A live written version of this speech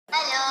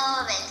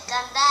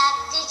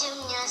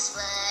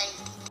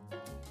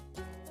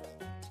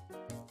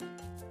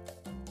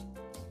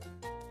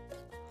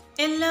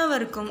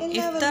എല്ലാവർക്കും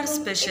ഇഫ്താർ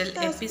സ്പെഷ്യൽ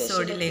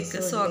എപ്പിസോഡിലേക്ക്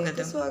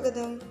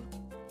സ്വാഗതം.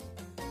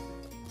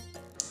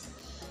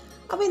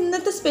 അപ്പോൾ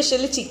ഇന്നത്തെ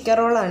സ്പെഷ്യൽ ചിക്കൻ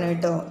റോളാണ്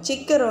കേട്ടോ.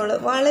 ചിക്കൻ റോള്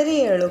വളരെ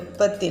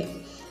എളുപ്പത്തിൽ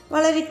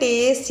വളരെ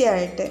ടേസ്റ്റി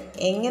ആയിട്ട്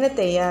എങ്ങനെ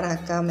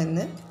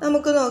തയ്യാറാക്കാമെന്ന്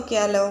നമുക്ക്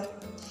നോക്കിയാലോ.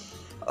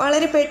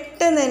 വളരെ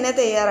പെട്ടെന്ന് തന്നെ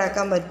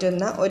തയ്യാറാക്കാൻ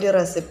പറ്റുന്ന ഒരു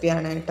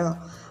റെസിപ്പിയാണ് കേട്ടോ.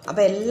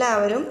 അപ്പോൾ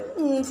എല്ലാവരും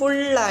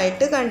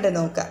ഫുള്ളായിട്ട് കണ്ടു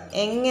നോക്കാം.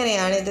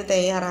 എങ്ങനെയാണ് ഇത്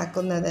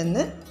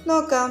തയ്യാറാക്കുന്നതെന്ന്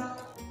നോക്കാം.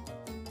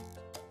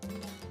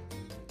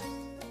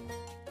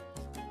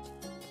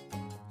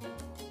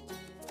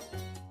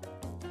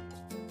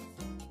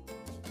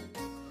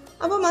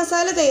 അപ്പോൾ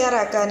മസാല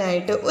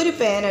തയ്യാറാക്കാനായിട്ട് ഒരു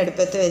പാൻ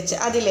അടുപ്പത്ത് വെച്ച്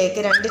അതിലേക്ക്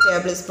 2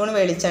 ടേബിൾ സ്പൂൺ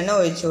വെളിച്ചെണ്ണ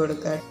ഒഴിച്ചു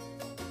കൊടുക്കുക.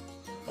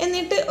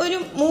 എന്നിട്ട് ഒരു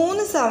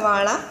 3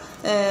 സവാള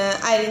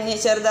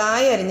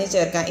ചെറുതായി അരിഞ്ഞ്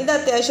ചേർക്കാം. ഇത്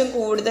അത്യാവശ്യം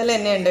കൂടുതൽ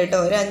തന്നെ ഉണ്ട് കേട്ടോ.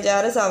 ഒരു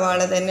 5-6 സവാള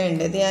തന്നെ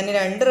ഉണ്ട്. ഇത് ഞാൻ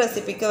 2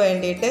 റെസിപ്പിക്ക്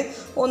വേണ്ടിയിട്ട്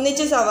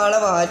ഒന്നിച്ച് സവാള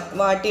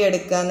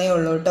വാട്ടിയെടുക്കാന്നേ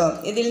ഉള്ളൂ കേട്ടോ.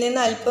 ഇതിൽ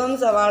നിന്ന് അല്പം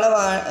സവാള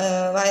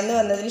വഴന്ന്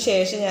വന്നതിന്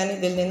ശേഷം ഞാൻ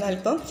ഇതിൽ നിന്ന്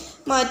അല്പം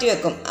മാറ്റി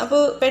വെക്കും.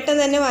 അപ്പോൾ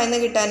പെട്ടെന്ന് തന്നെ വഴന്ന്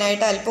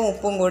കിട്ടാനായിട്ട് അല്പം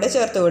ഉപ്പും കൂടെ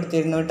ചേർത്ത്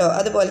കൊടുത്തിരുന്നു കേട്ടോ.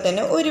 അതുപോലെ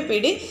തന്നെ ഒരു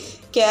പിടി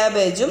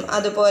ക്യാബേജും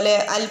അതുപോലെ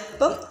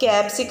അല്പം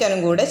ക്യാപ്സിക്കനും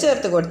കൂടെ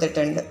ചേർത്ത്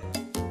കൊടുത്തിട്ടുണ്ട്.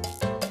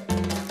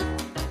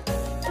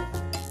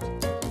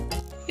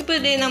 ഇപ്പോൾ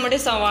ഇത് നമ്മുടെ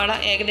സവാള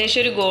ഏകദേശം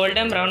ഒരു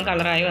ഗോൾഡൻ ബ്രൗൺ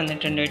കളറായി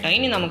വന്നിട്ടുണ്ട് കേട്ടോ.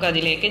 ഇനി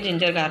നമുക്കതിലേക്ക്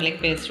ജിഞ്ചർ ഗാർലിക്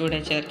പേസ്റ്റ് കൂടെ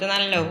ചേർത്ത്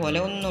നല്ലപോലെ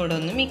ഒന്നുകൂടെ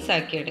മിക്സ്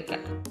ആക്കി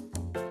എടുക്കാം.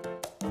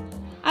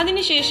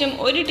 അതിനുശേഷം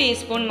 1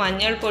 ടീസ്പൂൺ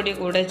മഞ്ഞൾപ്പൊടി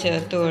കൂടെ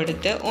ചേർത്ത്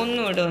കൊടുത്ത്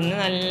ഒന്നുകൂടെ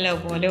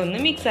നല്ലപോലെ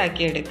മിക്സ്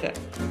ആക്കി എടുക്കുക.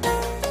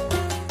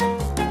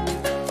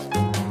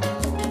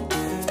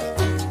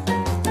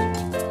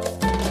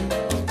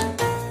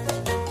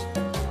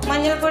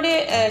 മഞ്ഞൾപ്പൊടി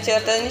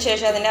ചേർത്തതിന്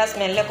ശേഷം അതിൻ്റെ ആ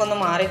സ്മെല്ലൊക്കെ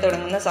മാറി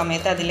തുടങ്ങുന്ന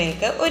സമയത്ത്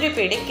അതിലേക്ക് ഒരു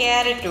പിടി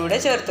ക്യാരറ്റ് കൂടെ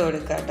ചേർത്ത്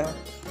കൊടുക്കുക കേട്ടോ.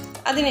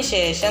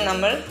 അതിനുശേഷം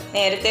നമ്മൾ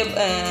നേരത്തെ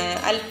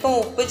അല്പം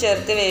ഉപ്പ്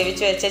ചേർത്ത്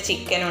വേവിച്ച് വെച്ച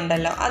ചിക്കൻ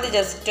ഉണ്ടല്ലോ, അത്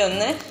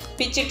ജസ്റ്റ്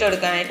പിച്ചിട്ട്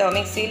കൊടുക്കുകയാണ് കേട്ടോ.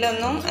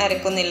 മിക്സിയിലൊന്നും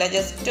അരക്കുന്നില്ല,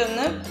 ജസ്റ്റ്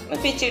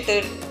പിച്ചിട്ട്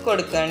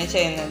കൊടുക്കുകയാണ്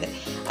ചെയ്യുന്നത്.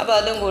 അപ്പോൾ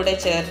അതും കൂടെ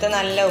ചേർത്ത്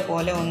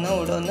നല്ലപോലെ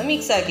ഒന്നുകൂടെ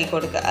മിക്സ് ആക്കി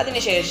കൊടുക്കുക.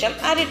 അതിനുശേഷം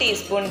 1/2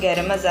 ടീസ്പൂൺ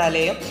ഗരം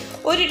മസാലയും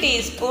 1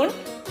 ടീസ്പൂൺ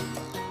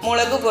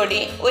മുളക് പൊടി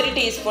 1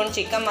 ടീസ്പൂൺ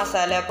ചിക്കൻ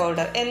മസാല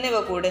പൗഡർ എന്നിവ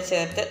കൂടെ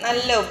ചേർത്ത്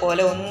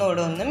നല്ലപോലെ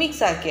ഒന്നുകൂടെ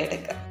മിക്സ് ആക്കി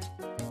എടുക്കുക.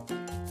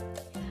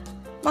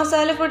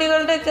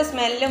 മസാലപ്പൊടികളുടെയൊക്കെ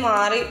സ്മെല്ല്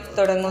മാറി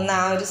തുടങ്ങുന്ന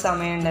ആ ഒരു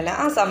സമയമുണ്ടല്ലോ,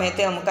 ആ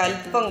സമയത്ത് നമുക്ക്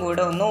അല്പം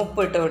കൂടെ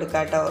ഉപ്പിട്ട്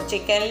കൊടുക്കാം കേട്ടോ.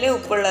 ചിക്കനിൽ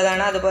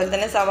ഉപ്പുള്ളതാണ്, അതുപോലെ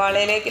തന്നെ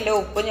സവാളയിലേക്കുള്ള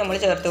ഉപ്പ് നമ്മൾ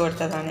ചേർത്ത്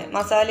കൊടുത്തതാണ്.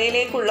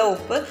 മസാലയിലേക്കുള്ള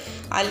ഉപ്പ്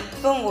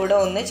അല്പം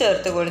കൂടെ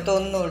ചേർത്ത് കൊടുത്ത്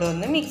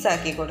ഒന്നുകൂടെ മിക്സ്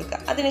ആക്കി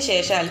കൊടുക്കുക.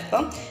 അതിനുശേഷം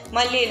അല്പം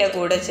മല്ലിയില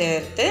കൂടെ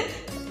ചേർത്ത്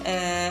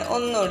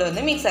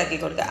ഒന്നുകൂടെ മിക്സ് ആക്കി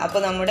കൊടുക്കുക. അപ്പോൾ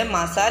നമ്മുടെ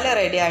മസാല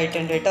റെഡി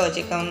ആയിട്ടുണ്ട് കേട്ടോ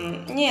ചിക്കൻ.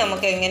 ഇനി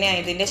നമുക്ക് എങ്ങനെയാണ്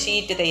ഇതിൻ്റെ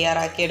ഷീറ്റ്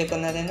തയ്യാറാക്കി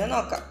എടുക്കുന്നതെന്ന്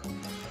നോക്കാം.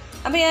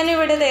 അപ്പോൾ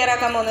ഞാനിവിടെ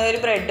തയ്യാറാക്കാൻ പോകുന്നത് ഒരു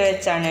ബ്രെഡ്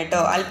വെച്ചാണ് കേട്ടോ.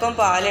 അല്പം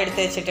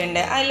പാലെടുത്ത്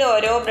വെച്ചിട്ടുണ്ട്. അതിൽ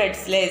ഓരോ ബ്രെഡ്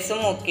സ്ലൈസും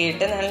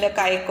മുക്കിയിട്ട് നല്ല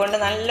കൈക്കൊണ്ട്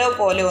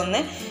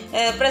നല്ലപോലെ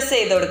പ്രസ്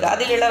ചെയ്ത് കൊടുക്കുക.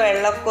 അതിലുള്ള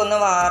വെള്ളമൊക്കെ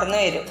വാർന്ന്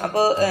വരും.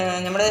 അപ്പോൾ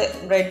നമ്മുടെ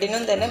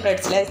ബ്രെഡിനും തന്നെ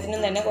ബ്രെഡ്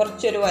സ്ലൈസിനും തന്നെ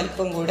കുറച്ചൊരു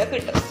വലിപ്പം കൂടെ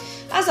കിട്ടും.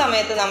 ആ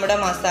സമയത്ത് നമ്മുടെ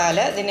മസാല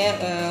ഇതിന്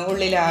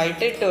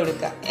ഉള്ളിലായിട്ട് ഇട്ട്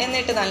കൊടുക്കുക.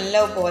 എന്നിട്ട്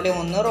നല്ലപോലെ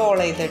റോൾ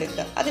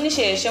ചെയ്തെടുക്കുക.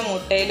 അതിനുശേഷം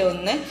മുട്ടയിൽ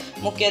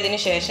മുക്കിയതിന്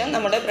ശേഷം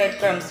നമ്മുടെ ബ്രെഡ്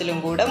ക്രംസിലും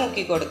കൂടെ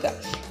മുക്കി കൊടുക്കുക.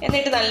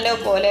 എന്നിട്ട്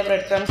നല്ലപോലെ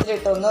ബ്രെഡ്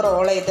ക്രംസിലിട്ട്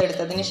റോൾ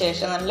ചെയ്തെടുത്തതിന്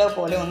ശേഷം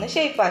നല്ലപോലെ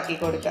ഷേപ്പാക്കി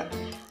കൊടുക്കുക.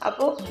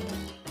 അപ്പോൾ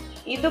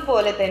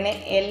ഇതുപോലെ തന്നെ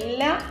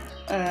എല്ലാ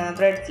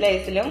ബ്രെഡ്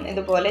സ്ലൈസിലും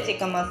ഇതുപോലെ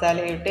ചിക്കൻ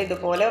മസാല ഇട്ട്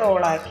ഇതുപോലെ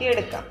റോളാക്കി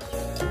എടുക്കാം.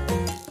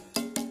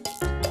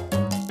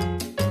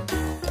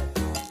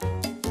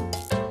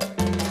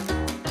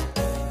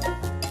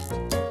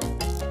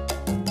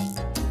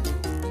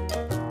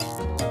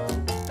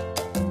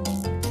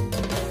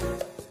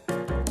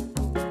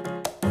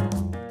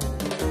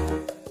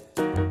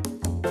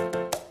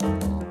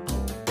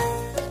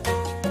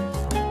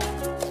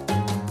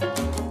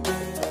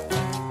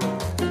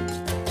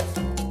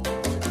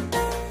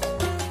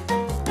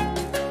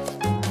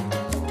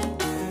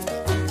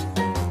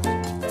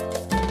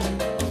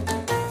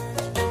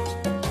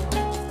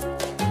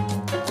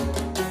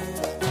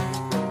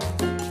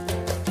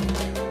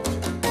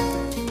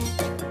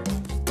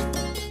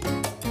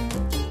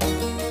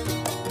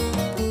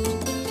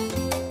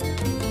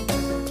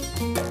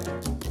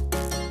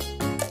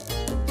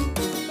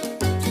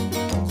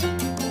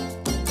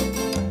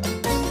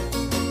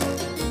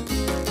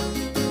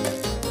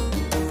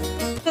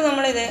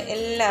 നമ്മളിത്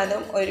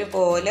എല്ലാതും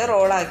ഒരുപോലെ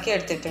റോളാക്കി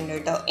എടുത്തിട്ടുണ്ട്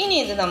കേട്ടോ. ഇനി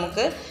ഇത്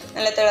നമുക്ക്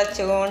നല്ല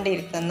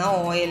തിളച്ചുകൊണ്ടിരിക്കുന്ന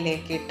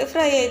ഓയിലിലേക്ക് ഇട്ട്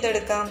ഫ്രൈ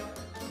ചെയ്തെടുക്കാം.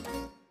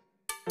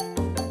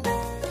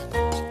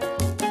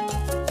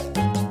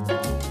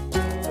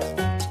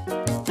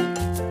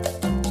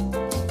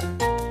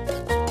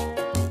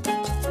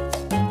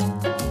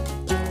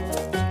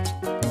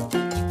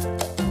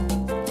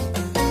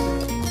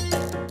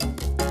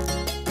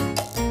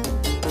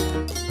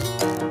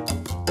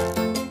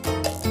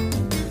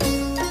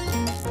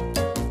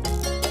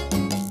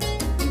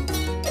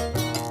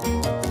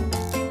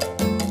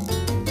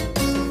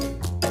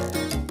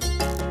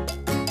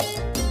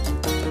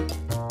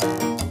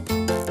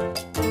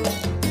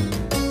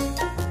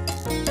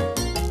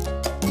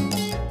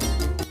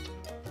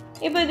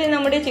 ഇപ്പോൾ ഇത്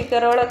നമ്മുടെ ചിക്കൻ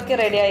റോളൊക്കെ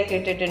റെഡി ആയി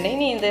കിട്ടിയിട്ടുണ്ട്.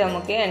 ഇനി ഇത്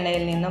നമുക്ക്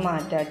എണ്ണയിൽ നിന്ന്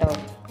മാറ്റാം കേട്ടോ.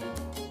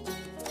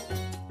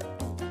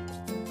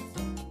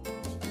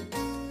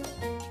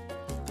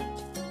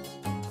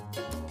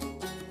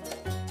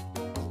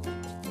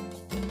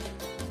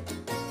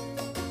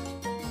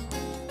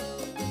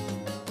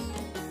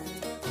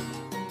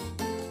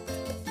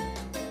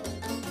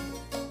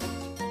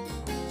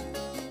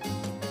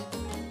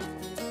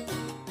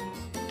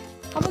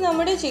 അപ്പോൾ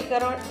നമ്മുടെ ചിക്കൻ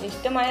റോൾ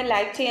ഇഷ്ടമായ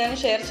ലൈക്ക് ചെയ്യാനും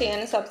ഷെയർ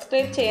ചെയ്യാനും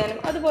സബ്സ്ക്രൈബ് ചെയ്യാനും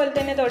അതുപോലെ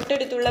തന്നെ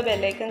തൊട്ടടുത്തുള്ള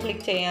ബെല്ലൈക്കൺ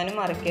ക്ലിക്ക് ചെയ്യാനും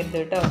മറക്കരുത്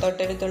കേട്ടോ.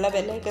 തൊട്ടടുത്തുള്ള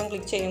ബെല്ലൈക്കൺ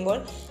ക്ലിക്ക് ചെയ്യുമ്പോൾ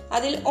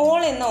അതിൽ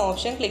ഓൾ എന്ന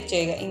ഓപ്ഷൻ ക്ലിക്ക്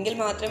ചെയ്യുക. എങ്കിൽ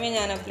മാത്രമേ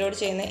ഞാൻ അപ്ലോഡ്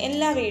ചെയ്യുന്ന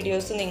എല്ലാ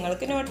വീഡിയോസും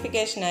നിങ്ങൾക്ക്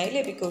നോട്ടിഫിക്കേഷനായി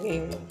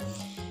ലഭിക്കുകയുള്ളൂ.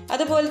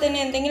 അതുപോലെ തന്നെ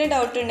എന്തെങ്കിലും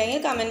ഡൗട്ട്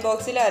ഉണ്ടെങ്കിൽ കമൻറ്റ്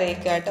ബോക്സിൽ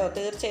അറിയിക്കുക കേട്ടോ.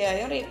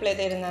 തീർച്ചയായും റീപ്ലൈ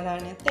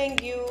തരുന്നതാണ്.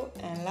 Thank you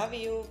and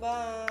love you.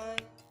 By.